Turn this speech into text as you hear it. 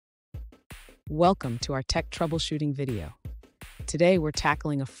Welcome to our tech troubleshooting video. Today we're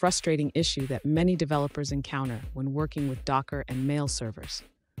tackling a frustrating issue that many developers encounter when working with Docker and mail servers.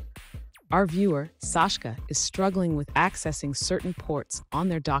 Our viewer, Sashka, is struggling with accessing certain ports on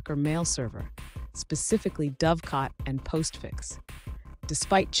their Docker mail server, specifically Dovecot and Postfix.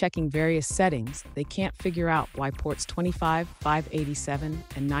 Despite checking various settings, they can't figure out why ports 25, 587,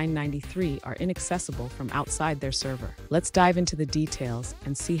 and 993 are inaccessible from outside their server. Let's dive into the details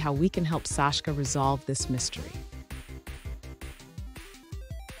and see how we can help Sashka resolve this mystery.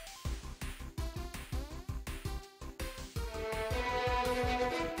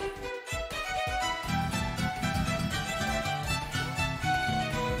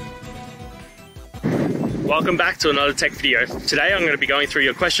 Welcome back to another tech video. Today I'm going to be going through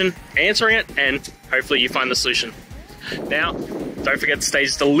your question, answering it, and hopefully you find the solution. Now, don't forget to stay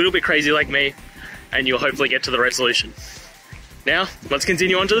just a little bit crazy like me, and you'll hopefully get to the resolution. Now, let's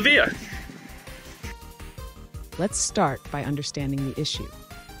continue on to the video. Let's start by understanding the issue.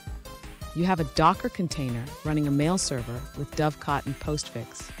 You have a Docker container running a mail server with Dovecot and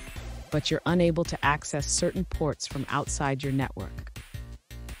Postfix, but you're unable to access certain ports from outside your network.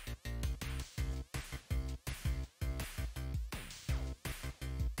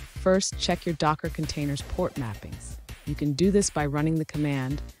 First, check your Docker container's port mappings. You can do this by running the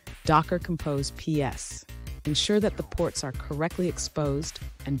command docker compose ps. Ensure that the ports are correctly exposed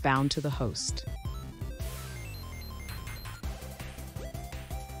and bound to the host.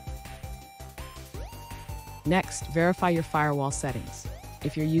 Next, verify your firewall settings.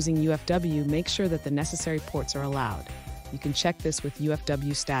 If you're using UFW, make sure that the necessary ports are allowed. You can check this with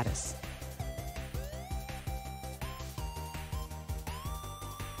UFW status.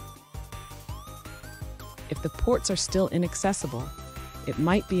 If the ports are still inaccessible, it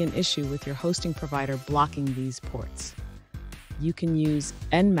might be an issue with your hosting provider blocking these ports. You can use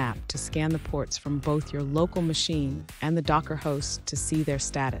Nmap to scan the ports from both your local machine and the Docker host to see their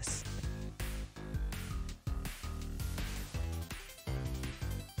status.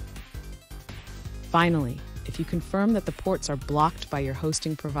 Finally, if you confirm that the ports are blocked by your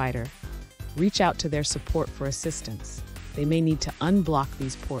hosting provider, reach out to their support for assistance. They may need to unblock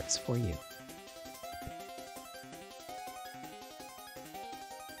these ports for you.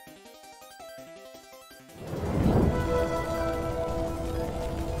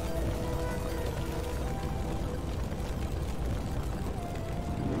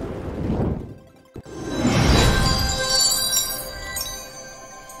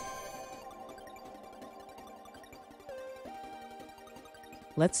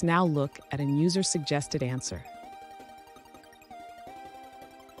 Let's now look at a user-suggested answer.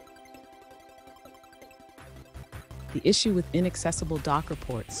 The issue with inaccessible Docker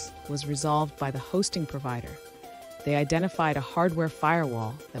ports was resolved by the hosting provider. They identified a hardware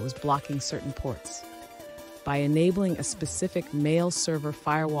firewall that was blocking certain ports. By enabling a specific mail server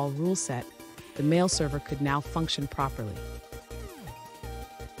firewall rule set, the mail server could now function properly.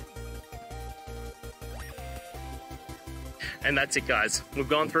 And that's it, guys. We've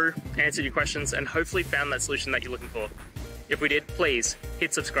gone through, answered your questions, and hopefully found that solution that you're looking for. If we did, please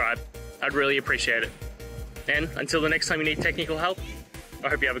hit subscribe. I'd really appreciate it. And until the next time you need technical help, I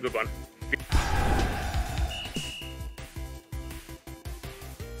hope you have a good one.